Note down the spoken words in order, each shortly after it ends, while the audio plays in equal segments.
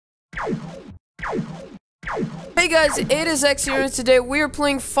Hey guys, it is X here, and today we are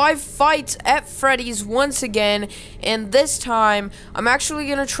playing 5 Fights at Freddy's once again, and this time I'm actually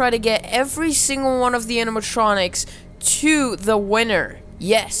gonna try to get every single one of the animatronics to the winner.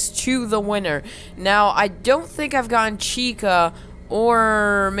 Yes, to the winner. Now, I don't think I've gotten Chica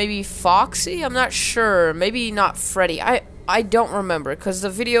or maybe Foxy. I'm not sure. Maybe not Freddy. I don't remember because the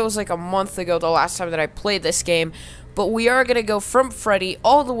video was like a month ago, the last time that I played this game. But we are going to go from Freddy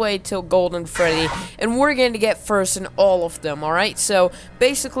all the way till Golden Freddy, and we're going to get first in all of them, alright? So,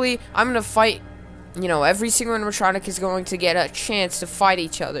 basically, I'm going to fight, you know, every single animatronic is going to get a chance to fight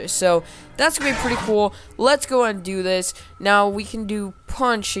each other. So, that's going to be pretty cool. Let's go and do this. Now, we can do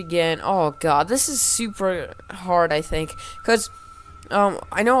Punch again. Oh, God, this is super hard, I think, because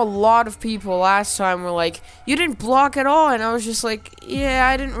I know a lot of people last time were like, you didn't block at all, and I was just like, yeah,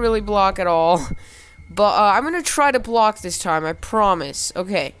 I didn't really block at all. But, I'm gonna try to block this time, I promise.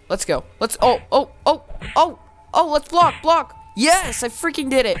 Okay, let's go. Let's, let's block. Yes, I freaking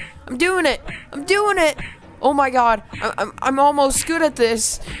did it. I'm doing it. Oh my god, I'm almost good at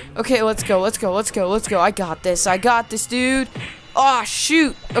this. Okay, let's go. I got this, dude. Oh,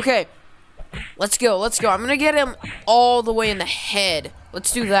 shoot. Okay, let's go. I'm gonna get him all the way in the head.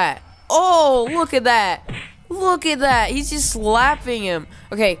 Let's do that. Oh, look at that. He's just slapping him.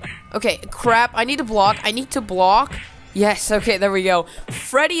 Okay, crap. I need to block. Yes, okay, there we go.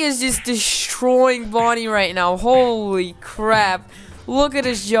 Freddy is just destroying Bonnie right now. Holy crap. Look at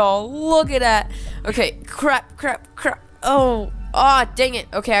his jaw. Look at that. Okay, crap. Oh, dang it.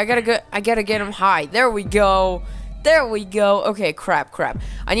 Okay, I gotta get him high. There we go. Okay, crap.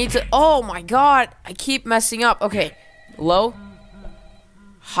 I need to, oh my god. I keep messing up. Okay, low.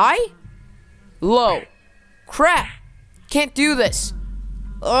 High? Low. Crap! Can't do this.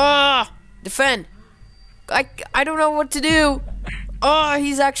 Defend. I don't know what to do.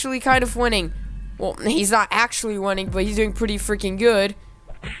 He's actually kind of winning. Well, he's not actually winning, but he's doing pretty freaking good.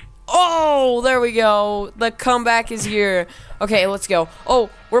 Oh, there we go. The comeback is here. Okay, let's go. Oh,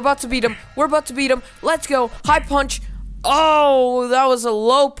 we're about to beat him. Let's go. High punch. Oh, that was a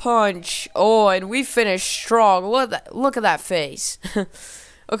low punch. Oh, and we finished strong. Look at that face.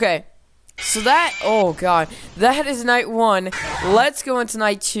 Okay. So that, oh god, that is night 1. Let's go into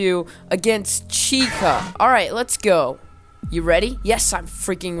night 2 against Chica. Alright, let's go. You ready? Yes, I'm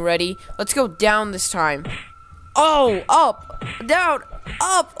freaking ready. Let's go down this time. Oh, up, down,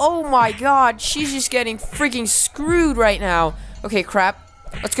 up. Oh my god, she's just getting freaking screwed right now. Okay, crap.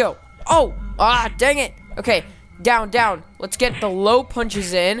 Let's go. Oh, dang it. Okay, down. Let's get the low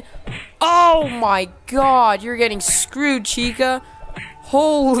punches in. Oh my god, you're getting screwed, Chica.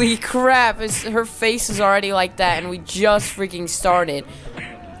 Holy crap, her face is already like that, and we just freaking started.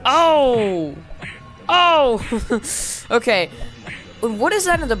 Oh! Okay, what is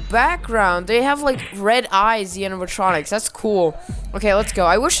that in the background? They have, like, red eyes, the animatronics. That's cool. Okay, let's go.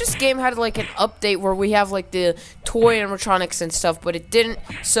 I wish this game had, like, an update where we have, like, the toy animatronics and stuff, but it didn't.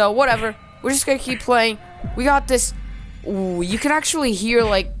 So, whatever. We're just gonna keep playing. We got this. Ooh, you can actually hear,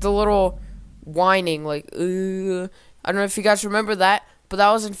 like, the little whining, like, I don't know if you guys remember that. But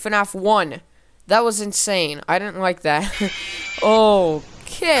that was in FNaF 1. That was insane. I didn't like that.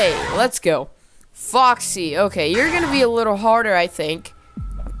 Okay, let's go. Foxy. Okay, you're going to be a little harder, I think.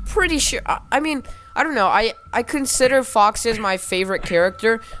 I'm pretty sure. I mean, I don't know. I consider Foxy as my favorite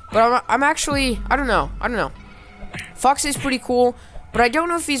character. But I'm actually, I don't know. Foxy's pretty cool. But I don't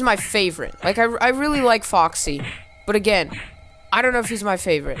know if he's my favorite. Like, I really like Foxy. But again, I don't know if he's my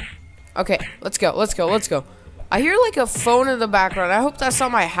favorite. Okay, let's go. I hear like a phone in the background. I hope that's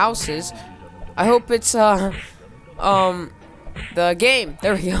not my house's. I hope it's the game.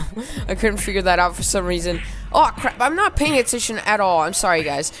 There we go. I couldn't figure that out for some reason. Oh crap, I'm not paying attention at all. I'm sorry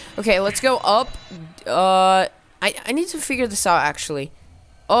guys. Okay, let's go up. I need to figure this out actually.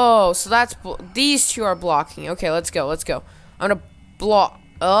 Oh, so that's these two are blocking. Okay, let's go. I'm gonna block.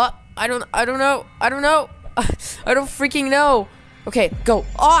 I don't know. I don't freaking know. Okay, go.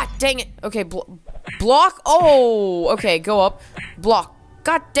 Dang it. Okay, block. Oh, okay, go up. Block.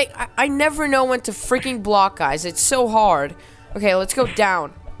 God dang, I never know when to freaking block, guys. It's so hard. Okay, let's go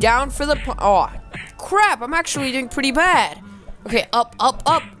down. Down for the, crap, I'm actually doing pretty bad. Okay, up.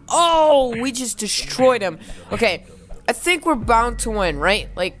 Oh, we just destroyed him. Okay, I think we're bound to win, right?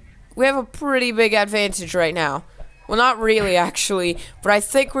 Like, we have a pretty big advantage right now. Well, not really, actually, but I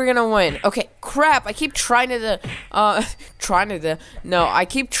think we're gonna win. Okay, crap, I keep trying to, I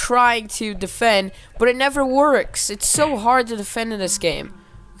keep trying to defend, but it never works. It's so hard to defend in this game.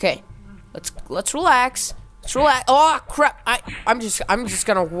 Okay, let's relax. Oh, crap, I'm just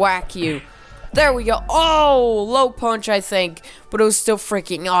gonna whack you. There we go. Oh, low punch, I think, but it was still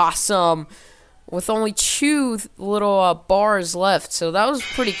freaking awesome. with only 2 little bars left. So that was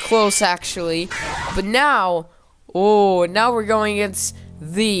pretty close, actually. But now, now we're going against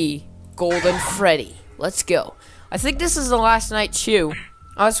the Golden Freddy. Let's go. I think this is the last night, too.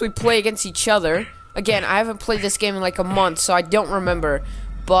 Unless we play against each other. Again, I haven't played this game in like a month, so I don't remember.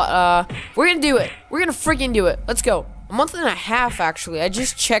 But, we're gonna do it. We're gonna freaking do it. Let's go. A month and a half, actually. I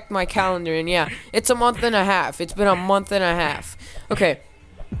just checked my calendar, and yeah, it's a month and a half. It's been a month and a half. Okay.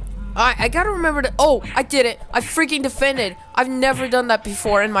 I gotta remember to... Oh, I did it. I freaking defended. I've never done that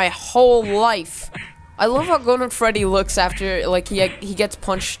before in my whole life. I love how Golden Freddy looks after, like, he gets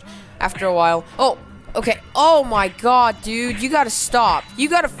punched after a while. Oh, okay. Oh, my God, dude. You gotta stop. You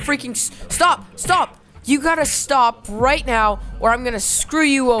gotta freaking... Stop. You gotta stop right now, or I'm gonna screw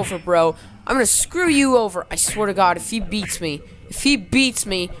you over, bro. I'm gonna screw you over. I swear to God, if he beats me,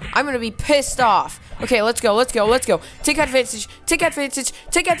 I'm gonna be pissed off. Okay, let's go. Take advantage.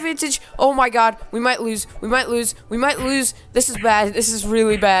 Oh my God, we might lose. This is bad. This is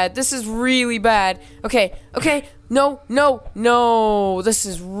really bad. Okay. No. This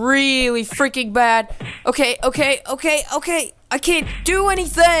is really freaking bad. Okay. I can't do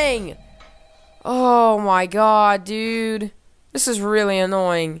anything. Oh my God, dude. This is really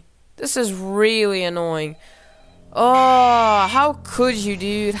annoying. Oh, how could you,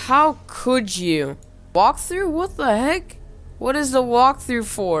 dude? How could you? Walkthrough? What the heck? What is the walkthrough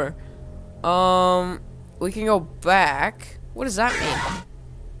for? We can go back. What does that mean?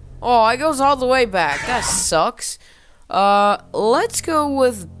 Oh, it goes all the way back. That sucks. Let's go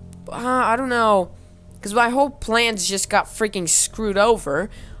with... I don't know. Because my whole plans just got freaking screwed over.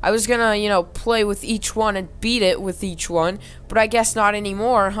 I was gonna, you know, play with each one and beat it with each one. But I guess not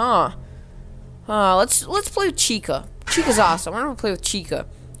anymore, huh? Let's play with Chica. Chica's awesome. I'm gonna play with Chica.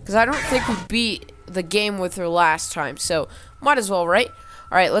 Because I don't think we beat the game with her last time. So, might as well, right?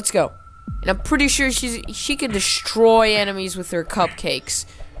 Alright, let's go. And I'm pretty sure she can destroy enemies with her cupcakes.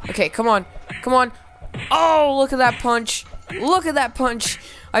 Okay, come on. Oh, look at that punch.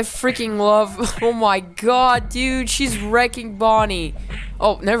 I freaking love... Oh my God, dude. She's wrecking Bonnie.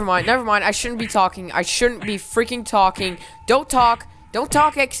 Oh, never mind. I shouldn't be talking. I shouldn't be freaking talking. Don't talk,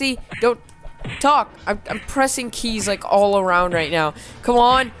 Exy. Don't talk. I'm pressing keys like all around right now. Come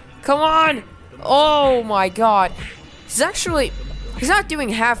on. Oh my God. He's not doing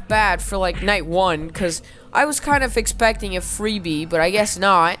half bad for like night 1, because I was kind of expecting a freebie, but I guess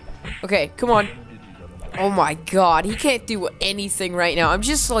not. Okay, come on. Oh my God, he can't do anything right now. I'm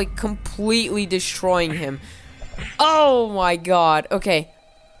just like completely destroying him. Oh my God. Okay.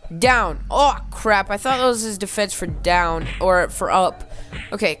 Down. Oh crap. I thought that was his defense for down or for up.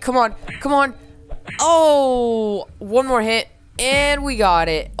 Okay, come on. Oh, one more hit and we got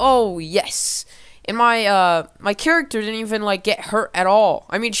it. Oh, yes. And my character didn't even like get hurt at all.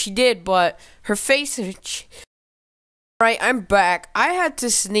 I mean, she did, but her face... Right, I'm back. I had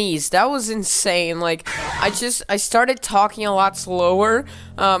to sneeze. That was insane. Like, I started talking a lot slower.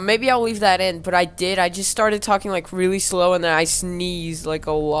 Maybe I'll leave that in, but I did. I just started talking like really slow, and then I sneezed like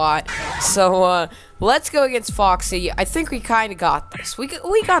a lot. So, let's go against Foxy. I think we kind of got this. We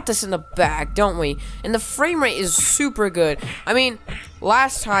got this in the bag, don't we? And the frame rate is super good. I mean,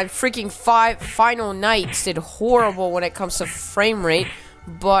 last time, freaking Final Nights did horrible when it comes to frame rate.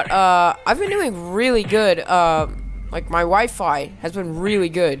 But, I've been doing really good. Like, my Wi-Fi has been really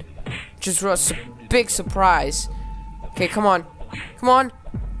good. Just a big surprise. Okay, come on.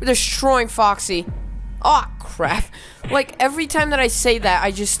 We're destroying Foxy. Oh, crap. Like, every time that I say that,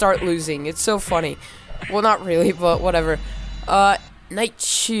 I just start losing. It's so funny. Well, not really, but whatever. Night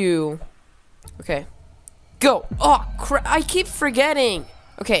 2. Okay. Go. Oh, crap. I keep forgetting.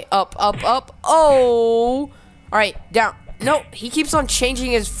 Okay, up. Oh. Alright, down. No, he keeps on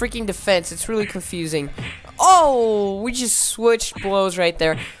changing his freaking defense. It's really confusing. Oh, we just switched blows right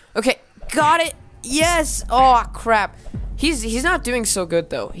there. Okay, got it. Yes. Oh, crap. He's not doing so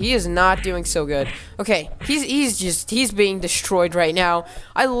good though. He is not doing so good. Okay, he's being destroyed right now.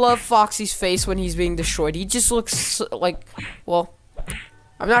 I love Foxy's face when he's being destroyed. He just looks so, like, well,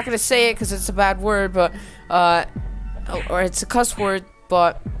 I'm not gonna say it because it's a bad word, but or it's a cuss word,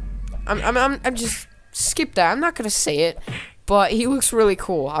 but I'm just skip that. I'm not gonna say it, but he looks really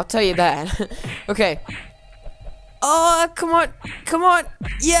cool. I'll tell you that. Okay. Oh, come on.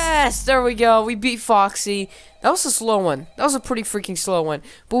 Yes, there we go. We beat Foxy. That was a slow one. That was a pretty freaking slow one.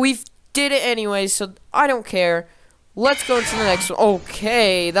 But we did it anyway, so I don't care. Let's go into the next one.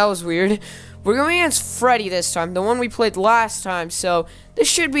 Okay, that was weird. We're going against Freddy this time, the one we played last time, so this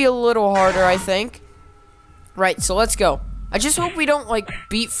should be a little harder, I think. Right, so let's go. I just hope we don't, like,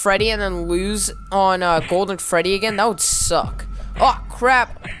 beat Freddy and then lose on Golden Freddy again. That would suck. Oh,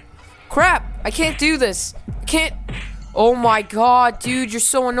 crap. I can't do this. I can't. Oh my god, dude, you're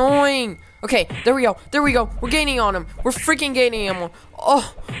so annoying. Okay, there we go. There we go. We're gaining on him. We're freaking gaining him.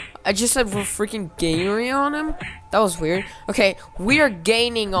 Oh, I just said we're freaking gaining on him? That was weird. Okay, we are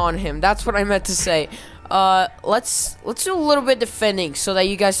gaining on him. That's what I meant to say. Let's do a little bit defending so that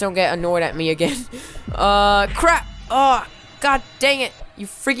you guys don't get annoyed at me again. Crap. Oh, god dang it. You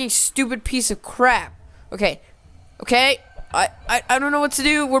freaking stupid piece of crap. Okay. Okay. I don't know what to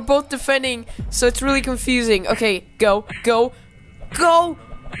do. We're both defending, so it's really confusing. Okay, go. Go. Go.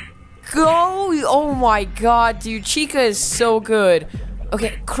 Go. Oh my god, dude. Chica is so good.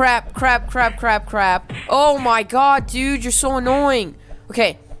 Okay, crap. Oh my god, dude. You're so annoying.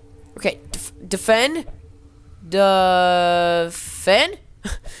 Okay. Okay, defend. Defend?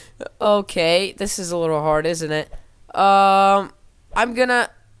 Okay, this is a little hard, isn't it? I'm gonna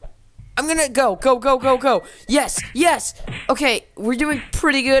go. Yes. Okay, we're doing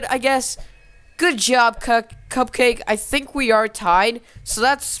pretty good, I guess. Good job, Cupcake. I think we are tied, so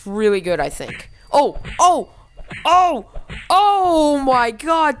that's really good, I think. Oh my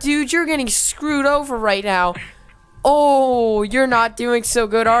god, dude, you're getting screwed over right now. Oh, you're not doing so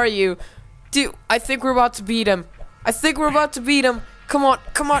good, are you? Dude, I think we're about to beat him. Come on,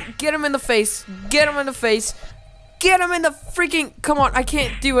 get him in the face. Get him in the freaking... Come on, I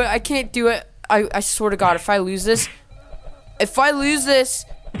can't do it. I swear to god, if I lose this...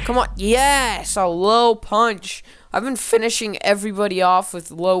 Come on, yes, a low punch. I've been finishing everybody off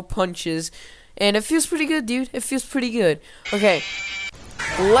with low punches. And it feels pretty good, dude. It feels pretty good. Okay,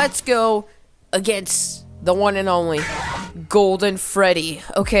 let's go against the one and only Golden Freddy.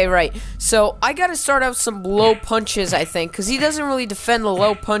 Okay, right. So I gotta start out some low punches, I think, because he doesn't really defend the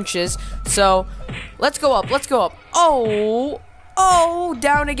low punches. So let's go up. Oh,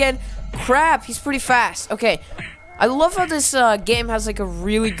 down again. Crap, he's pretty fast. Okay, I love how this game has like a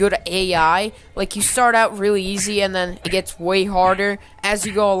really good AI. Like you start out really easy and then it gets way harder as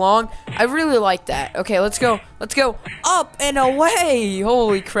you go along. I really like that. Okay, let's go. Up and away.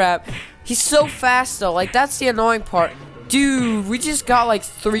 Holy crap. He's so fast though, like that's the annoying part. Dude, we just got like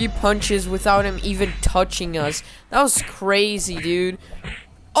 3 punches without him even touching us. That was crazy, dude.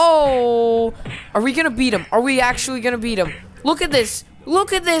 Oh, are we gonna beat him? Are we actually gonna beat him? Look at this.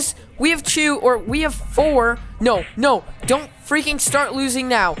 We have 2 or we have 4. No, don't freaking start losing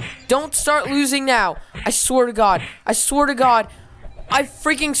now. Don't start losing now. I swear to god. I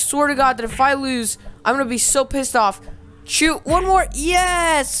freaking swear to god that if I lose, I'm gonna be so pissed off. Shoot, one more.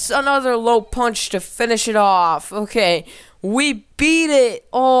 Yes, another low punch to finish it off. Okay, we beat it.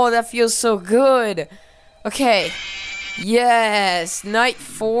 Oh, that feels so good. Okay, yes, night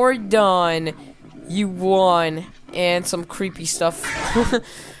 4 done. You won. And some creepy stuff.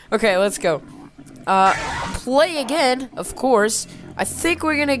 Okay, let's go. Play again, of course. I think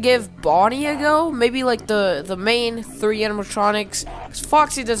we're gonna give Bonnie a go. Maybe like the main 3 animatronics. Because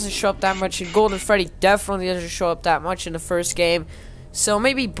Foxy doesn't show up that much, and Golden Freddy definitely doesn't show up that much in the first game. So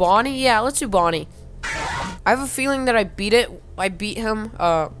maybe Bonnie? Yeah, let's do Bonnie. I have a feeling that I beat him.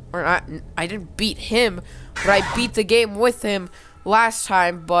 Or not, I didn't beat him, but I beat the game with him last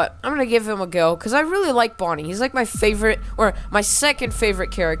time. But I'm gonna give him a go because I really like Bonnie. He's like my favorite, or my second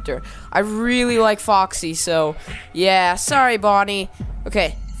favorite character. I really like Foxy, so yeah, sorry Bonnie.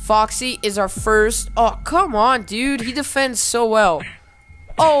 Okay, Foxy is our first. Oh, come on, dude, he defends so well.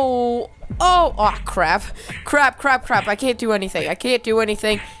 Oh, crap. I can't do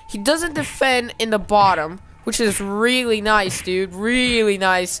anything. He doesn't defend in the bottom, which is really nice, dude. Really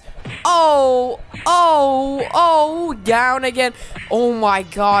nice. Oh, down again. Oh my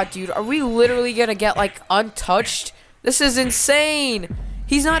god, dude. Are we literally gonna get, like, untouched? This is insane.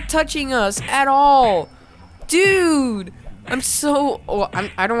 He's not touching us at all. Dude, I'm so... Oh,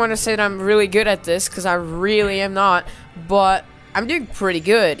 I don't want to say that I'm really good at this, because I really am not. But I'm doing pretty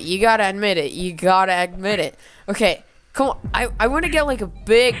good. You gotta admit it. Okay, come on. I want to get, like, a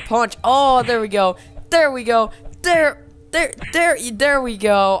big punch. Oh, there we go. There we go. There we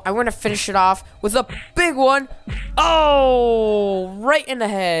go. I want to finish it off with a big one. Oh, right in the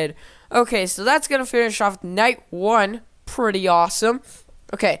head. Okay, so that's going to finish off night 1. Pretty awesome.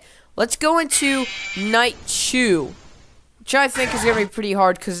 Okay, let's go into night 2, which I think is going to be pretty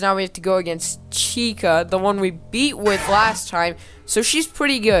hard because now we have to go against Chica, the one we beat with last time. So she's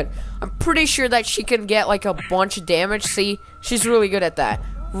pretty good. I'm pretty sure that she can get like a bunch of damage. See, she's really good at that.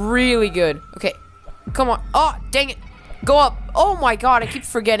 Really good. Okay. Come on. Oh, dang it. Go up. Oh my god, I keep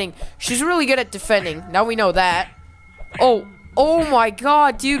forgetting. She's really good at defending. Now we know that. Oh my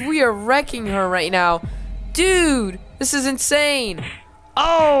god, dude. We are wrecking her right now. Dude, this is insane.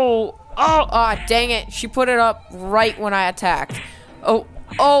 Oh, dang it. She put it up right when I attacked. Oh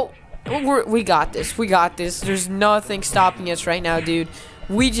We got this. We got this. There's nothing stopping us right now, dude.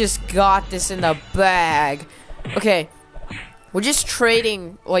 We just got this in the bag. Okay. We're just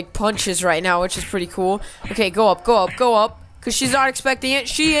trading, like, punches right now, which is pretty cool. Okay, go up, go up, go up. Because she's not expecting it.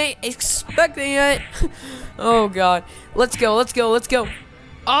 She ain't expecting it. Oh, God. Let's go, let's go, let's go.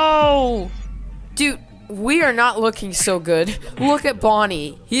 Oh! Dude, we are not looking so good. Look at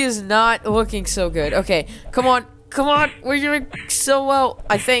Bonnie. He is not looking so good. Okay, come on. Come on. We're doing so well.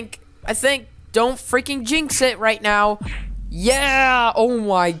 I think. Don't freaking jinx it right now. Yeah. Oh,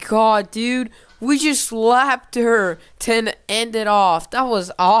 my God, dude. We just slapped her to end it off. That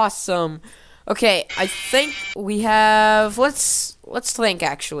was awesome. Okay, I think we have... Let's think,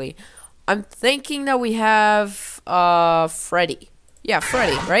 actually. I'm thinking that we have, Freddy. Yeah,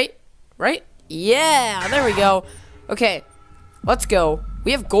 Freddy, right? Right? Yeah, there we go. Okay, let's go.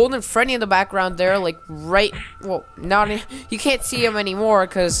 We have Golden Freddy in the background there, like, right... Well, you can't see him anymore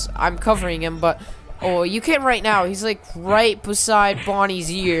because I'm covering him, but... Oh, you can right now. He's, like, right beside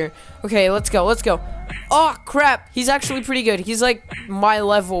Bonnie's ear. Okay, let's go, let's go. Oh, crap. He's actually pretty good. He's, like, my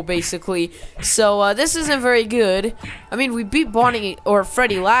level, basically. So, this isn't very good. I mean, we beat Bonnie or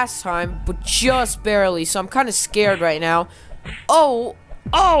Freddy last time, but just barely. So, I'm kind of scared right now. Oh,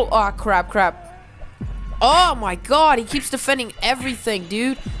 crap. Oh, my God. He keeps defending everything,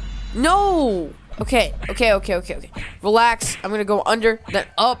 dude. No. Okay. Relax. I'm gonna go under, then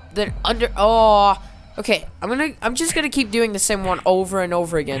up, then under. Oh. Okay, I'm just gonna keep doing the same one over and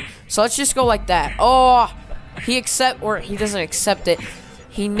over again. So let's just go like that. Oh, he doesn't accept it.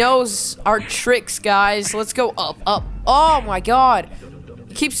 He knows our tricks, guys. Let's go up. Oh my God,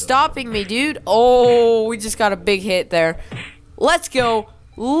 he keeps stopping me, dude. Oh, we just got a big hit there. Let's go.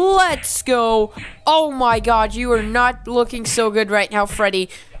 Oh my God, you are not looking so good right now, Freddy.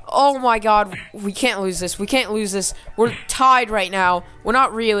 Oh my God, we can't lose this. We're tied right now. Well,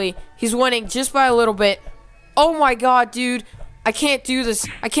 not really. He's winning just by a little bit. Oh my God, dude. I can't do this.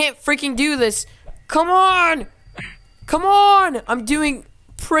 I can't freaking do this. Come on. I'm doing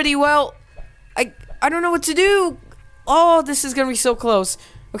pretty well. I don't know what to do. Oh, this is gonna be so close.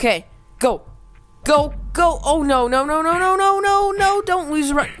 Okay, go. Oh, no. Don't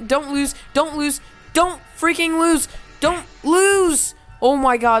lose. Don't freaking lose. Don't lose. Oh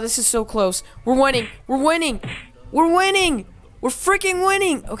my God, this is so close. We're winning. We're freaking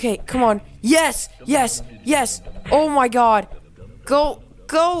winning. Okay, come on. Yes. Oh my God. Go.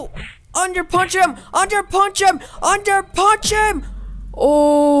 Under punch him.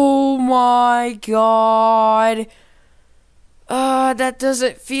 Oh my God. That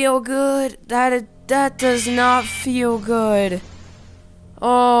doesn't feel good. That does not feel good.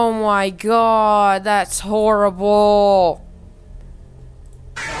 Oh my God, that's horrible.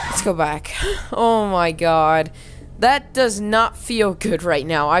 Let's go back. Oh my God. That does not feel good right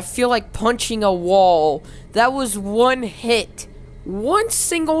now. I feel like punching a wall. That was one hit. One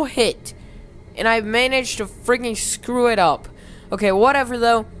single hit. And I managed to freaking screw it up. Okay, whatever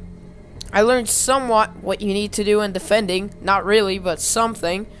though. I learned somewhat what you need to do in defending. Not really, but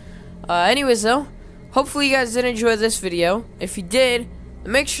something. Anyways though, hopefully you guys did enjoy this video. If you did,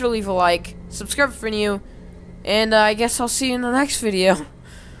 make sure to leave a like. Subscribe for new. And I guess I'll see you in the next video.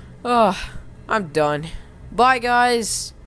 Oh, I'm done. Bye, guys.